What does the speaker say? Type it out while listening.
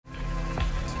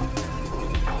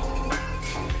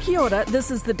Kia ora,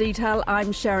 this is The Detail.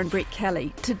 I'm Sharon Brett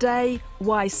Kelly. Today,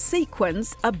 why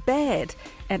sequins are bad,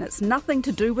 and it's nothing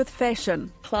to do with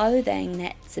fashion. Clothing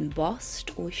that's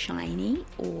embossed or shiny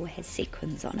or has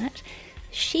sequins on it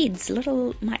sheds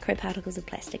little microparticles of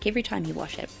plastic every time you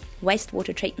wash it.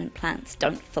 Wastewater treatment plants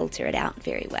don't filter it out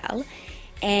very well,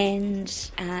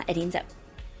 and it ends up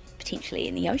potentially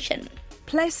in the ocean.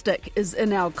 Plastic is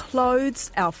in our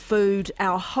clothes, our food,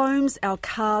 our homes, our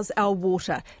cars, our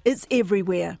water. It's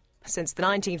everywhere. Since the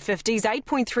 1950s,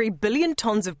 8.3 billion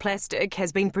tonnes of plastic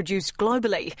has been produced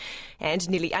globally, and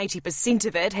nearly 80%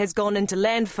 of it has gone into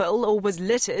landfill or was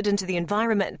littered into the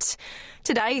environment.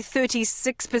 Today,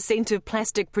 36% of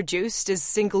plastic produced is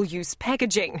single-use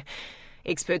packaging.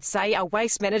 Experts say our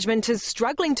waste management is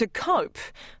struggling to cope,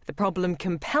 the problem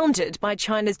compounded by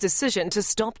China's decision to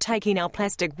stop taking our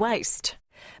plastic waste.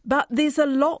 But there's a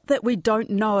lot that we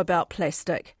don't know about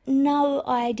plastic. No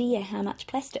idea how much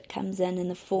plastic comes in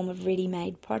the form of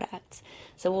ready-made products.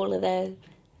 So all of the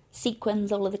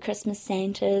sequins, all of the Christmas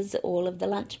Santas, all of the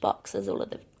lunch boxes, all of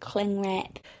the cling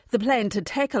wrap. The plan to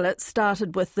tackle it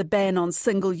started with the ban on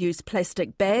single-use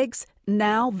plastic bags.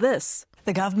 Now this.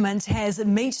 The government has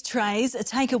meat trays,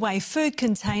 takeaway food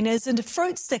containers and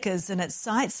fruit stickers in its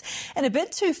sights in a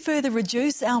bid to further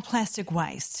reduce our plastic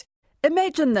waste.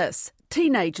 Imagine this.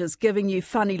 Teenagers giving you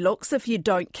funny looks if you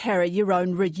don't carry your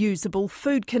own reusable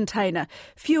food container,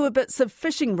 fewer bits of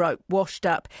fishing rope washed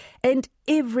up, and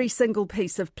every single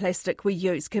piece of plastic we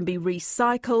use can be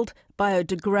recycled,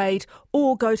 biodegrade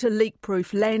or go to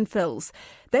leak-proof landfills.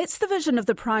 That's the vision of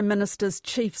the Prime Minister's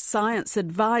Chief Science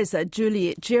Advisor,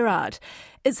 Juliette Gerard.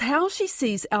 It's how she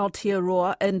sees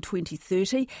Aotearoa in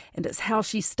 2030, and it's how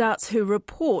she starts her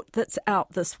report that's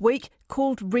out this week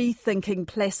called Rethinking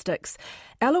Plastics.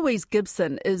 Eloise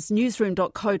Gibson is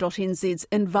newsroom.co.nz's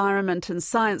environment and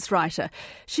science writer.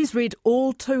 She's read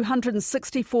all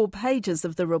 264 pages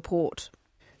of the report.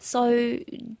 So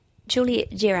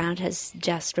Juliette Gerard has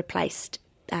just replaced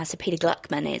Sir Peter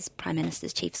Gluckman as Prime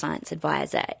Minister's Chief Science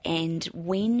Advisor, and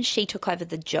when she took over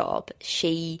the job,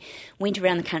 she went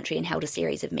around the country and held a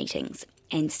series of meetings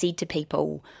and said to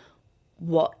people,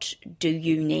 what do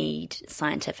you need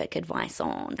scientific advice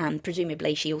on?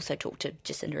 Presumably she also talked to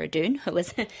Jacinda Ardern, who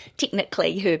is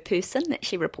technically her person that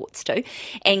she reports to,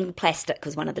 and plastic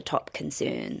was one of the top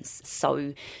concerns.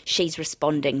 So she's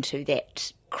responding to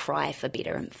that cry for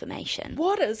better information.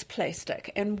 What is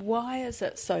plastic and why is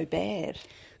it so bad?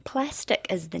 Plastic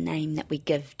is the name that we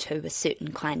give to a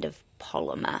certain kind of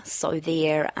polymer. So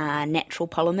there are natural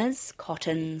polymers,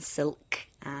 cotton, silk,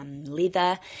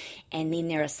 leather, and then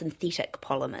there are synthetic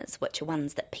polymers, which are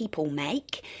ones that people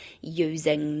make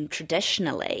using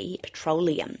traditionally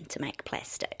petroleum to make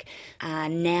plastic.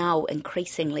 Now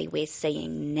increasingly we're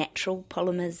seeing natural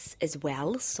polymers as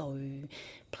well, so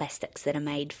plastics that are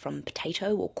made from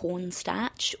potato or corn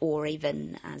starch, or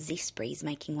even Zespri's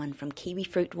making one from kiwi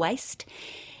fruit waste.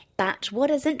 But what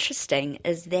is interesting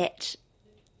is that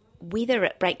whether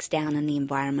it breaks down in the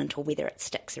environment or whether it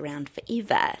sticks around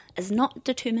forever is not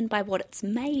determined by what it's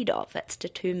made of. It's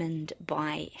determined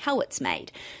by how it's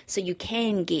made. So you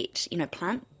can get,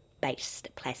 plant-based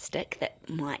plastic that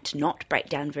might not break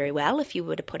down very well if you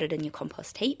were to put it in your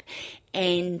compost heap.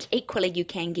 And equally, you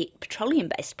can get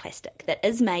petroleum-based plastic that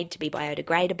is made to be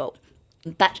biodegradable.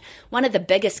 But one of the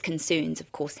biggest concerns,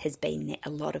 of course, has been that a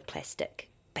lot of plastic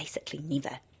basically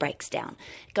never breaks down.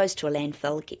 It goes to a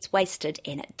landfill, it gets wasted,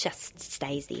 and it just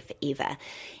stays there forever.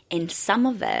 And some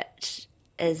of it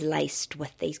is laced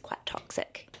with these quite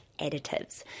toxic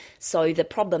additives. So the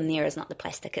problem there is not the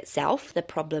plastic itself. The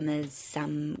problem is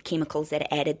some chemicals that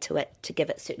are added to it to give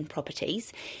it certain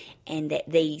properties, and that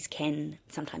these can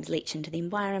sometimes leach into the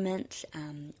environment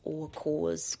or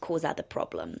cause other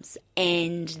problems.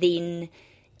 And then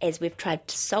as we've tried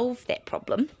to solve that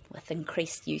problem with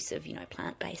increased use of,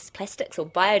 plant-based plastics or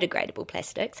biodegradable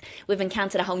plastics, we've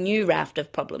encountered a whole new raft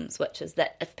of problems, which is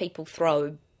that if people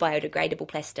throw biodegradable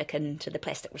plastic into the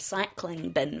plastic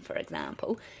recycling bin, for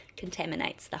example,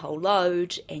 contaminates the whole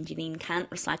load, and you then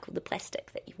can't recycle the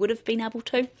plastic that you would have been able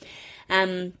to.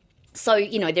 So,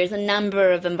 there's a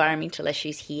number of environmental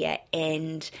issues here,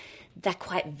 and they're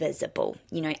quite visible,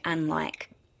 unlike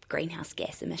greenhouse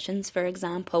gas emissions, for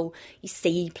example. You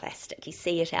see plastic, you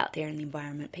see it out there in the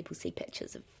environment. People see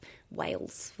pictures of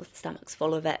whales with stomachs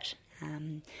full of it.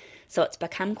 So it's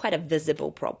become quite a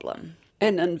visible problem.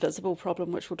 An invisible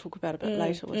problem, which we'll talk about a bit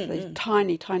later, with these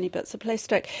tiny, tiny bits of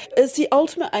plastic. Is the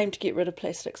ultimate aim to get rid of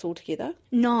plastics altogether?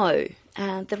 No,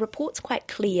 The report's quite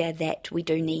clear that we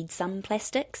do need some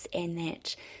plastics and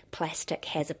that plastic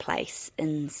has a place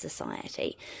in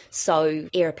society. So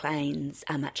aeroplanes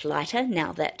are much lighter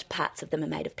now that parts of them are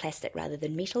made of plastic rather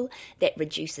than metal. That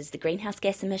reduces the greenhouse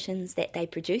gas emissions that they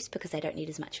produce because they don't need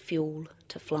as much fuel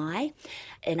to fly.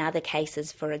 In other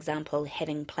cases, for example,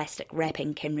 having plastic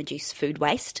wrapping can reduce food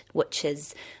waste, which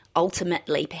is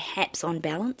ultimately, perhaps on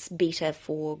balance, better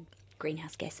for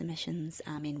greenhouse gas emissions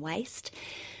and waste.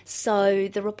 So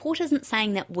the report isn't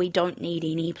saying that we don't need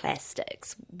any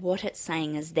plastics. What it's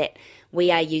saying is that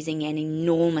we are using an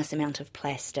enormous amount of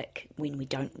plastic when we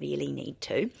don't really need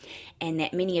to, and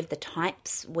that many of the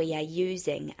types we are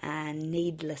using are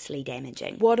needlessly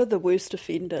damaging. What are the worst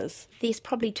offenders? There's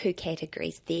probably two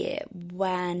categories there.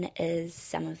 One is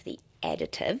some of the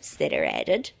additives that are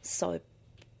added. So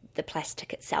the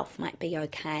plastic itself might be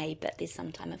okay, but there's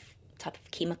some type of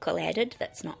chemical added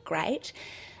that's not great.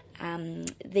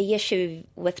 The issue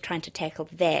with trying to tackle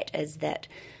that is that,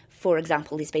 for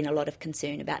example, there's been a lot of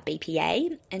concern about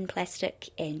BPA in plastic,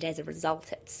 and as a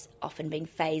result it's often been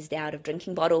phased out of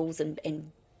drinking bottles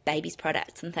and babies'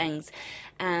 products and things,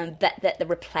 but that the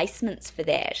replacements for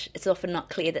that, it's often not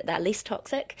clear that they're less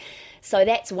toxic. So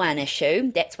that's one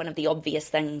issue. That's one of the obvious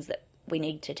things that we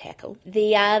need to tackle.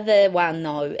 The other one,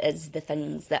 though, is the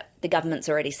things that the government's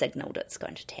already signalled it's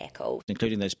going to tackle.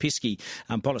 Including those pesky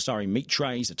polystyrene meat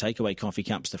trays, the takeaway coffee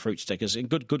cups, the fruit stickers. And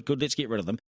good, let's get rid of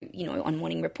them. You know, on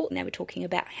Morning Report, and they were talking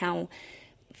about how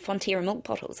Fonterra milk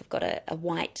bottles have got a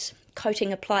white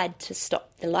coating applied to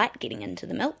stop the light getting into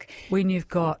the milk. When you've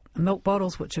got milk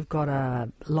bottles which have got a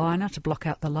liner to block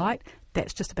out the light,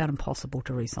 that's just about impossible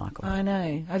to recycle. I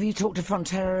know. Have you talked to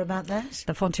Fonterra about that?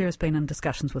 The Fonterra's been in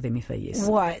discussions with MFE, yes.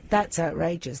 Why? That's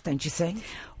outrageous, don't you think?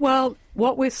 Well,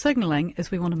 what we're signalling is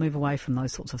we want to move away from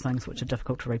those sorts of things which are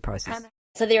difficult to reprocess.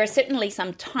 So there are certainly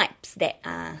some types that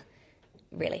are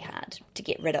really hard to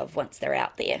get rid of once they're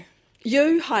out there.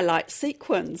 You highlight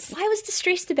sequins. I was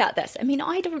distressed about this. I mean,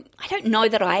 I don't know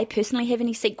that I personally have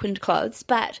any sequined clothes,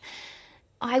 but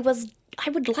I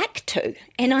would like to,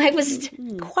 and I was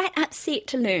quite upset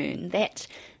to learn that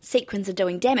sequins are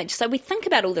doing damage. So we think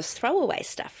about all this throwaway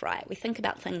stuff, right? We think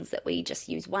about things that we just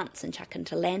use once and chuck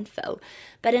into landfill.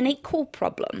 But an equal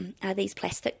problem are these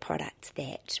plastic products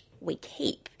that we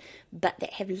keep, but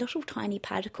that have little tiny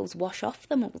particles wash off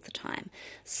them all the time.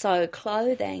 So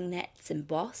clothing that's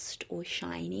embossed or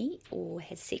shiny or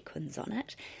has sequins on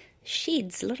it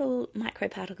sheds little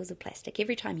microparticles of plastic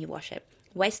every time you wash it.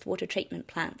 Wastewater treatment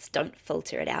plants don't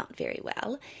filter it out very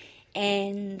well,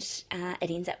 and it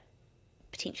ends up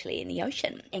potentially in the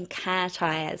ocean. And car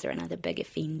tyres are another big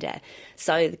offender.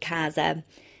 So the cars are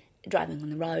driving on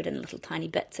the road and little tiny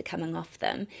bits are coming off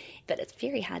them, but it's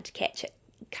very hard to catch it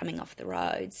coming off the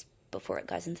roads before it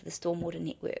goes into the stormwater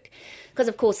network. Because,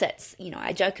 of course, it's, you know,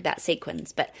 I joke about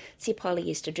sequins, but it's your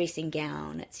polyester dressing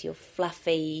gown, it's your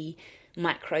fluffy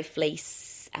micro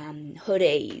fleece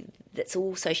hoodie that's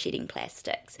also shedding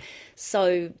plastics.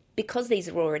 So because these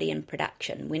are already in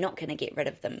production, we're not going to get rid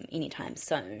of them anytime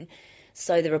soon.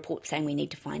 So the report's saying we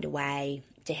need to find a way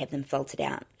to have them filtered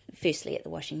out, firstly at the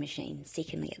washing machine,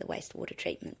 secondly at the wastewater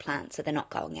treatment plant, so they're not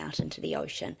going out into the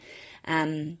ocean.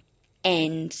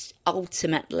 And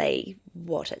ultimately,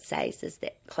 what it says is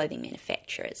that clothing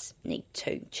manufacturers need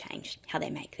to change how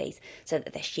they make these so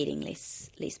that they're shedding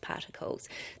less particles.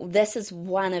 This is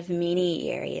one of many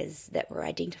areas that were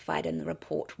identified in the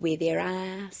report where there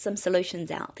are some solutions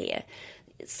out there.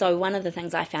 So one of the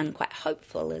things I found quite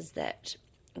hopeful is that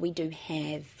we do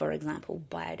have, for example,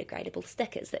 biodegradable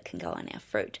stickers that can go on our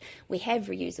fruit. We have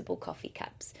reusable coffee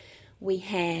cups. We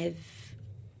have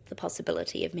the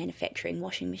possibility of manufacturing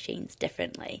washing machines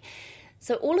differently.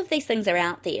 So all of these things are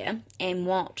out there, and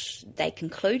what they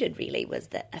concluded really was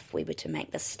that if we were to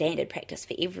make this standard practice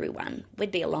for everyone, we'd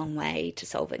be a long way to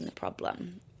solving the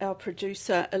problem. Our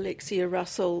producer, Alexia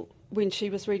Russell, when she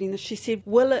was reading this, she said,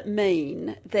 will it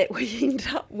mean that we end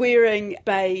up wearing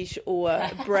beige or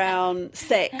brown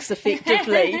sacks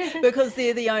effectively because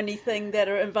they're the only thing that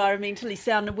are environmentally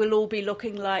sound, and we'll all be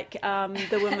looking like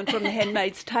the woman from The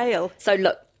Handmaid's Tale? So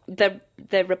look, the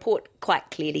report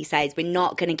quite clearly says we're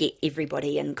not going to get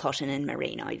everybody in cotton and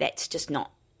merino. That's just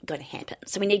not going to happen.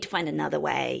 So we need to find another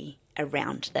way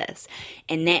around this.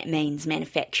 And that means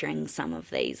manufacturing some of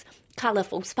these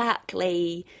colourful,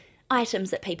 sparkly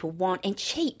items that people want and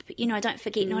cheap. You know, don't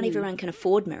forget, not everyone can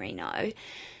afford merino.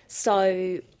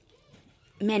 So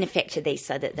manufacture these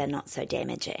so that they're not so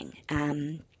damaging.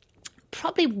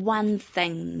 Probably one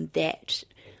thing that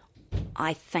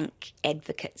I think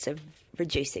advocates of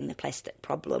reducing the plastic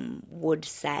problem would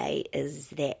say is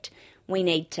that we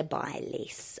need to buy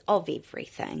less of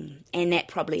everything, and that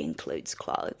probably includes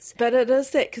clothes. But it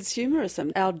is that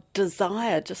consumerism, our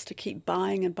desire just to keep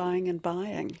buying and buying and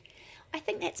buying. I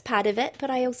think that's part of it,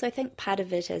 but I also think part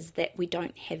of it is that we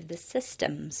don't have the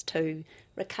systems to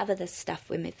recover this stuff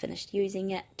when we've finished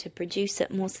using it, to produce it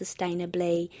more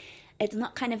sustainably. It's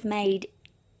not kind of made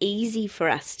easy for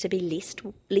us to be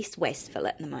less wasteful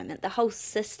at the moment. The whole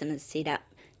system is set up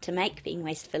to make being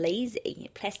wasteful easy.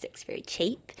 Plastic's very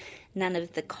cheap. None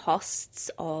of the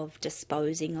costs of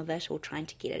disposing of it or trying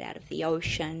to get it out of the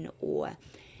ocean or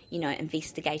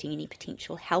investigating any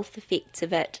potential health effects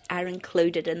of it are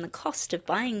included in the cost of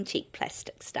buying cheap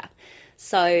plastic stuff.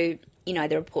 So, the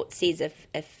report says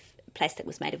if plastic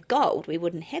was made of gold, we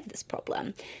wouldn't have this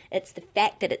problem. It's the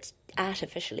fact that it's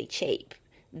artificially cheap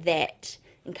that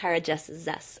encourages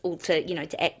us all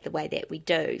to act the way that we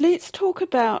do. Let's talk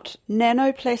about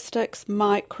nanoplastics,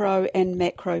 micro and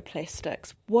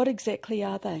macroplastics. What exactly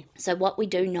are they? So what we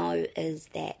do know is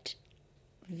that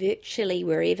virtually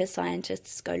wherever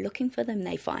scientists go looking for them,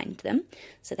 they find them.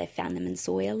 So they found them in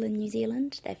soil in New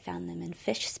Zealand. They found them in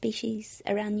fish species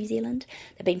around New Zealand.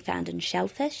 They've been found in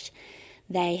shellfish.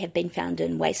 They have been found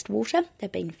in wastewater.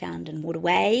 They've been found in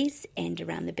waterways and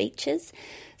around the beaches.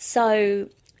 So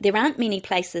there aren't many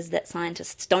places that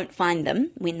scientists don't find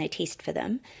them when they test for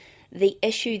them. The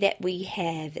issue that we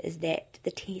have is that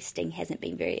the testing hasn't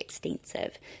been very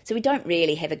extensive. So we don't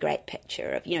really have a great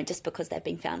picture of, just because they've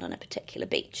been found on a particular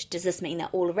beach, does this mean they're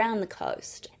all around the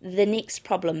coast? The next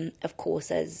problem, of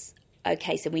course, is,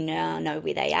 okay, so we now know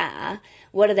where they are.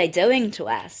 What are they doing to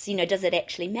us? Does it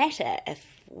actually matter if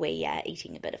we are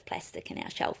eating a bit of plastic in our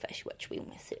shellfish, which we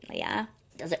almost certainly are?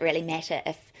 Does it really matter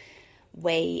if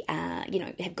we,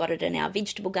 have got it in our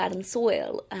vegetable garden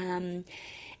soil?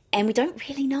 And we don't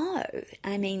really know.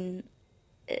 I mean,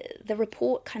 the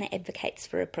report kind of advocates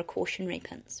for a precautionary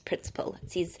principle.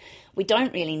 It says we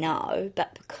don't really know,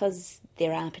 but because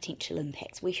there are potential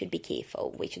impacts, we should be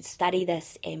careful. We should study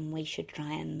this and we should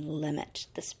try and limit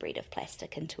the spread of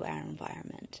plastic into our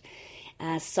environment.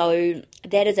 So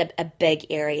that is a big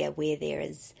area where there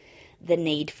is the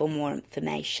need for more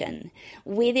information.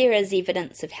 Where there is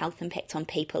evidence of health impacts on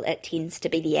people, it tends to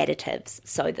be the additives,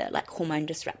 so the hormone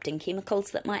disrupting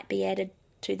chemicals that might be added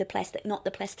to the plastic, not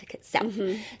the plastic itself.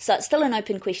 Mm-hmm. So it's still an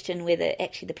open question whether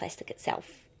actually the plastic itself,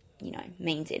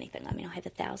 means anything. I mean, I have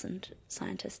 1,000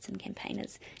 scientists and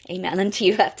campaigners emailing to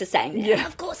you after saying, yeah,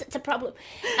 of course it's a problem.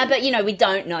 But, we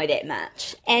don't know that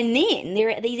much. And then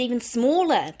there are these even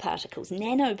smaller particles,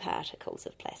 nanoparticles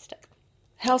of plastic.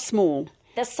 How small?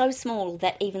 They're so small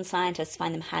that even scientists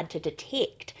find them hard to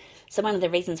detect. So one of the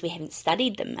reasons we haven't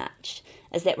studied them much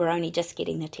is that we're only just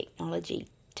getting the technology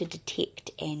to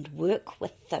detect and work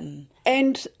with them.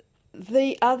 And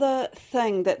the other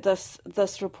thing that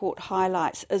this report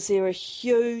highlights is there are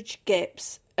huge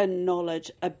gaps in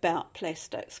knowledge about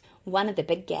plastics. One of the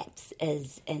big gaps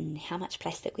is in how much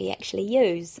plastic we actually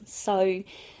use. So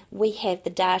we have the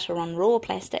data on raw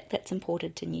plastic that's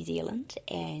imported to New Zealand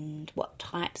and what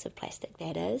types of plastic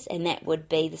that is, and that would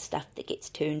be the stuff that gets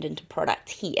turned into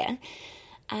products here.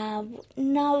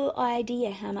 No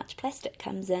idea how much plastic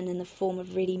comes in the form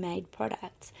of ready-made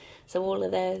products. So all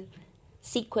of the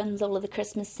sequins, all of the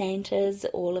Christmas Santas,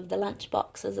 all of the lunch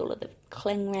boxes, all of the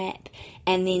cling wrap,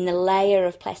 and then the layer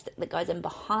of plastic that goes in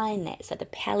behind that. So the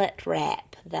pallet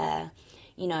wrap, the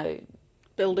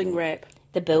building wrap,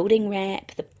 the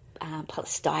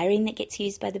polystyrene that gets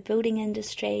used by the building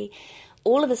industry,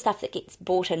 all of the stuff that gets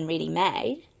bought in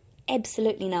ready-made.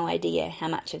 Absolutely no idea how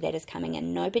much of that is coming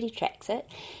in. Nobody tracks it,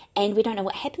 and we don't know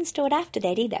what happens to it after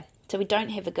that either. So we don't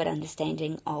have a good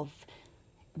understanding of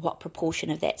what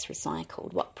proportion of that's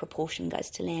recycled, what proportion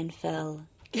goes to landfill.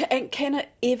 And can it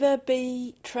ever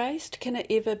be traced? Can it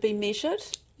ever be measured?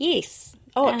 Yes.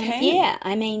 Oh, it can? Yeah,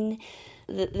 I mean,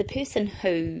 the person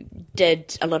who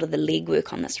did a lot of the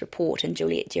legwork on this report in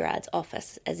Juliet Gerard's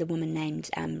office is a woman named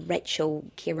Rachel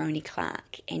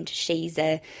Chiaroni-Clark, and she's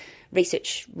a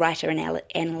research writer and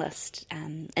analyst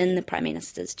in the Prime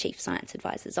Minister's Chief Science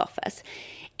Advisor's office.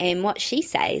 And what she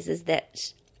says is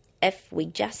that if we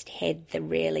just had the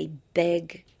really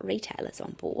big retailers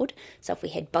on board, so if we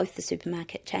had both the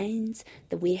supermarket chains,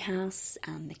 the warehouse,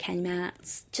 the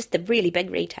Kmarts, just the really big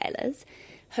retailers,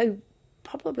 who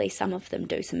probably some of them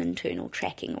do some internal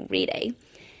tracking already,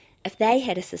 if they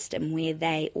had a system where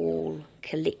they all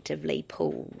collectively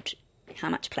pooled how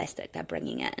much plastic they're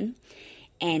bringing in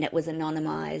and it was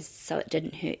anonymised so it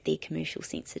didn't hurt their commercial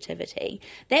sensitivity.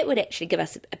 That would actually give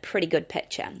us a pretty good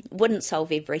picture. Wouldn't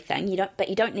solve everything, but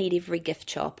you don't need every gift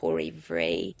shop or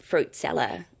every fruit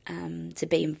seller to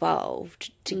be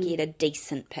involved to get a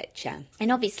decent picture.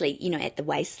 And obviously, at the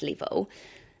waste level,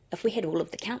 if we had all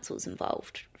of the councils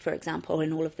involved, for example,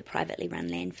 and all of the privately run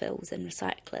landfills and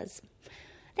recyclers,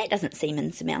 that doesn't seem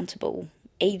insurmountable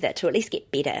either, to at least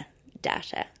get better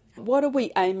data. What are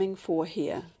we aiming for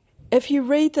here? If you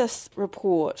read this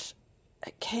report,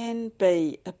 it can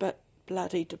be a bit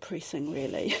bloody depressing,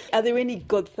 really. Are there any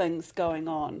good things going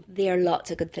on? There are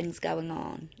lots of good things going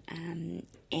on.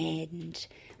 And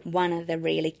one of the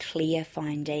really clear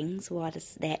findings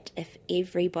was that if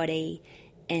everybody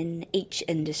in each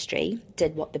industry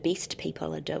did what the best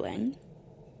people are doing,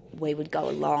 we would go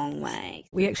a long way.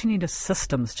 We actually need a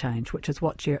systems change, which is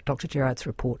what Dr Gerard's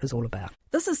report is all about.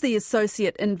 This is the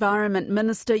Associate Environment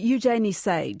Minister, Eugenie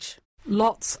Sage.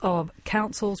 Lots of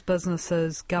councils,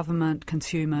 businesses, government,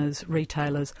 consumers,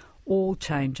 retailers, all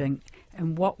changing.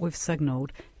 And what we've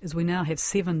signalled is we now have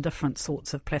 7 different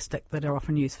sorts of plastic that are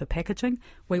often used for packaging.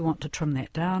 We want to trim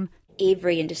that down.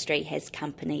 Every industry has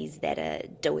companies that are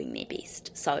doing their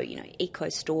best. So,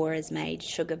 EcoStore has made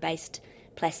sugar-based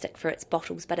plastic for its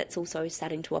bottles, but it's also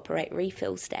starting to operate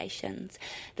refill stations.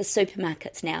 The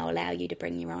supermarkets now allow you to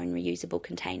bring your own reusable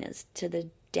containers to the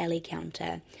deli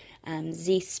counter.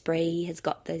 Zespri has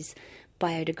got those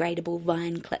biodegradable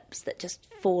vine clips that just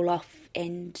fall off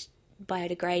and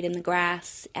biodegrade in the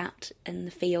grass out in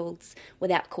the fields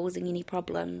without causing any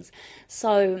problems.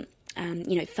 So,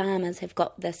 farmers have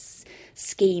got this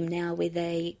scheme now where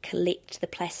they collect the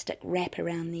plastic, wrap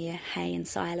around their hay and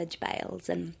silage bales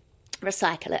and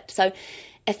recycle it. So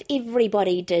if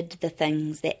everybody did the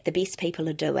things that the best people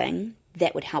are doing,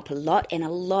 that would help a lot, and a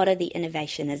lot of the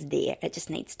innovation is there. It just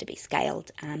needs to be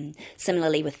scaled.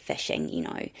 Similarly with fishing,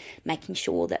 making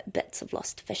sure that bits of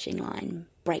lost fishing line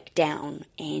break down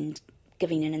and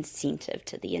giving an incentive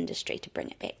to the industry to bring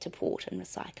it back to port and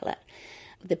recycle it.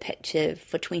 The picture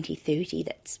for 2030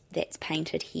 that's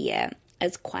painted here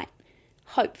is quite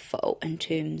hopeful in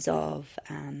terms of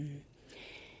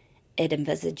it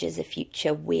envisages a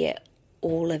future where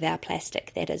all of our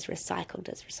plastic that is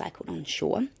recycled on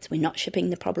shore. So we're not shipping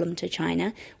the problem to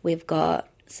China. We've got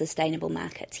sustainable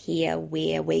markets here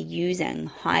where we're using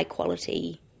high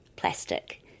quality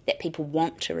plastic that people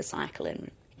want to recycle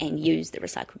and use the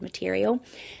recycled material.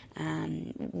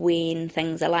 When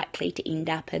things are likely to end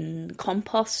up in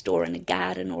compost or in a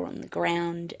garden or on the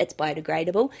ground, it's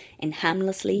biodegradable and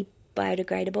harmlessly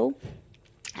biodegradable.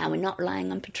 We're not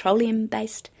relying on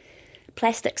petroleum-based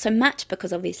plastic so much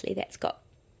because obviously that's got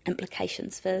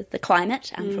implications for the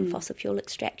climate from fossil fuel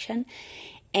extraction,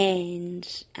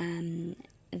 and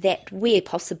that where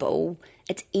possible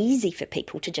it's easy for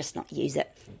people to just not use it.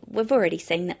 We've already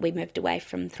seen that we moved away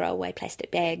from throwaway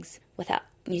plastic bags without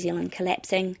New Zealand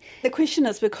collapsing. The question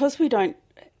is, because we don't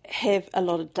have a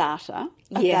lot of data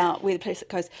about where the plastic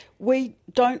goes, we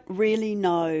don't really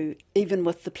know, even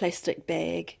with the plastic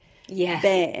bag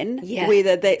ban,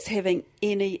 whether that's having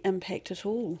any impact at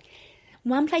all.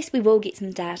 One place we will get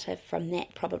some data from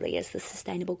that probably is the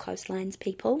Sustainable Coastlines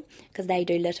people, because they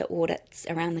do litter audits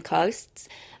around the coasts.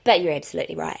 But you're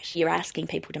absolutely right. You're asking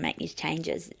people to make these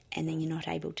changes and then you're not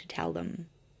able to tell them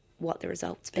what the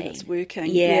results be. It's working.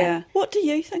 Yeah. What do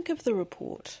you think of the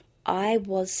report? I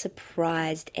was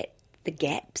surprised at the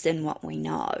gaps in what we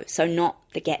know. So not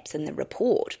the gaps in the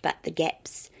report, but the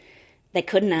gaps. They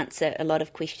couldn't answer a lot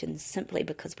of questions simply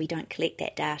because we don't collect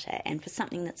that data. And for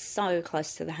something that's so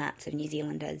close to the hearts of New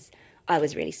Zealanders, I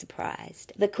was really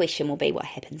surprised. The question will be what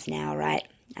happens now, right?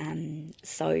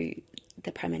 So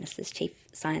the Prime Minister's Chief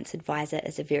Science Advisor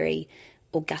is a very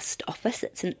august office.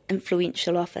 It's an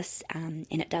influential office, and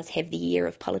it does have the ear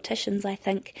of politicians, I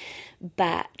think,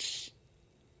 but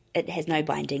it has no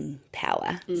binding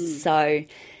power. So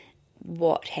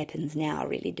what happens now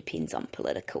really depends on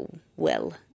political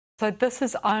will. So this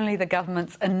is only the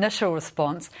government's initial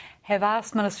response. Have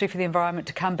asked Ministry for the Environment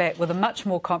to come back with a much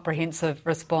more comprehensive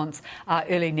response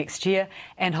early next year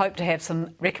and hope to have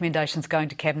some recommendations going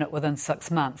to Cabinet within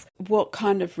 6 months. What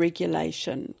kind of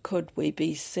regulation could we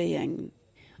be seeing?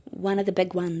 One of the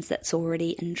big ones that's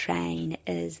already in train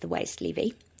is the waste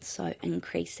levy, so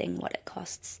increasing what it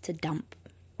costs to dump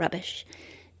rubbish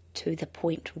to the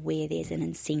point where there's an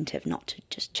incentive not to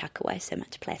just chuck away so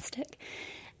much plastic.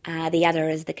 The other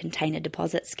is the container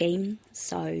deposit scheme.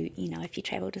 So, if you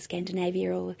travel to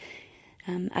Scandinavia or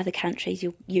Other countries,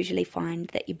 you'll usually find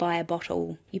that you buy a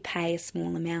bottle, you pay a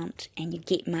small amount, and you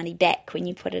get money back when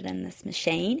you put it in this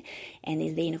machine. And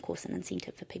there's then, of course, an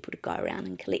incentive for people to go around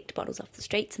and collect bottles off the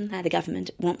streets. And the government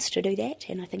wants to do that,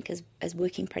 and I think is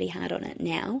working pretty hard on it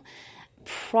now.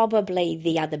 Probably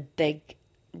the other big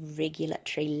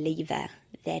regulatory lever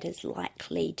that is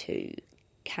likely to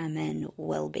come in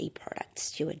will be product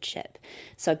stewardship.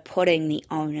 So putting the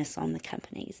onus on the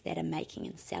companies that are making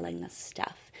and selling this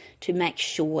stuff to make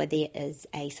sure there is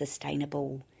a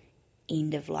sustainable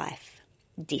end-of-life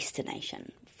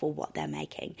destination for what they're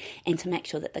making, and to make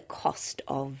sure that the cost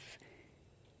of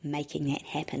making that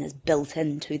happen is built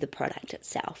into the product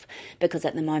itself, because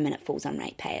at the moment it falls on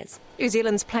ratepayers. New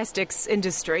Zealand's plastics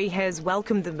industry has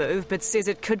welcomed the move but says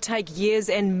it could take years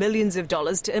and millions of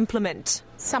dollars to implement.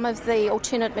 Some of the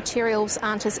alternate materials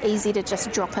aren't as easy to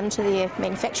just drop into their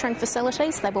manufacturing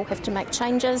facilities. They will have to make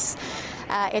changes,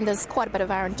 and there's quite a bit of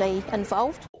R&D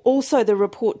involved. Also, the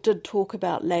report did talk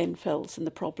about landfills and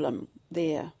the problem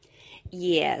there.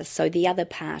 Yeah, so the other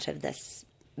part of this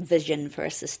vision for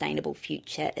a sustainable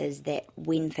future is that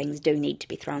when things do need to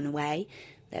be thrown away,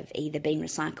 they've either been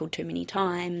recycled too many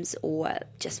times or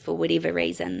just for whatever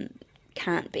reason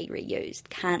can't be reused,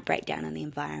 can't break down in the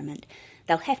environment,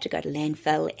 they'll have to go to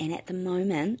landfill. And at the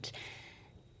moment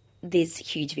there's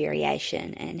huge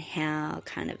variation in how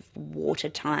kind of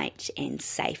watertight and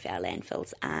safe our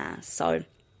landfills are. So,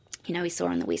 you know, we saw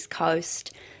on the West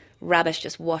Coast rubbish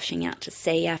just washing out to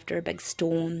sea after a big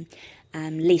storm.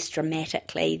 Less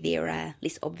dramatically, there are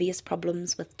less obvious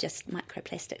problems with just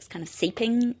microplastics kind of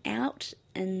seeping out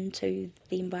into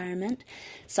the environment.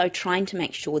 So trying to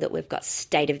make sure that we've got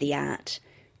state-of-the-art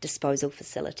disposal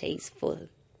facilities for,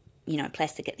 you know,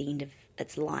 plastic at the end of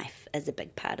its life is a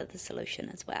big part of the solution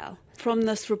as well. From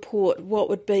this report, what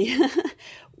would be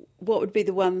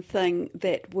the one thing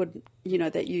that would, you know,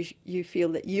 that you feel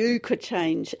that you could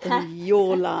change in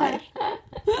your life?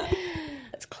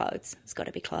 It's clothes. It's got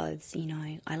to be clothes. You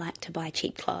know, I like to buy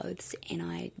cheap clothes and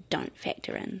I don't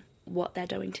factor in what they're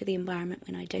doing to the environment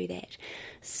when I do that.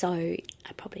 So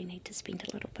I probably need to spend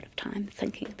a little bit of time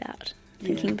thinking about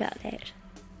that.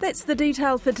 That's The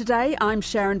Detail for today. I'm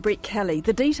Sharon Brett Kelly.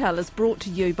 The Detail is brought to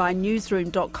you by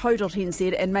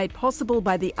newsroom.co.nz and made possible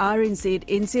by the RNZ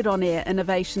NZ On Air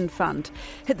Innovation Fund.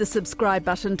 Hit the subscribe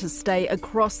button to stay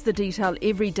across The Detail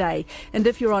every day. And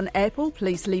if you're on Apple,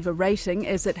 please leave a rating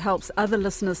as it helps other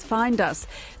listeners find us.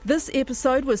 This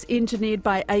episode was engineered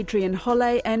by Adrian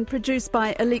Holle and produced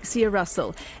by Alexia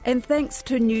Russell. And thanks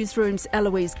to Newsroom's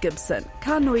Eloise Gibson.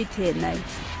 Ka nui tēnei.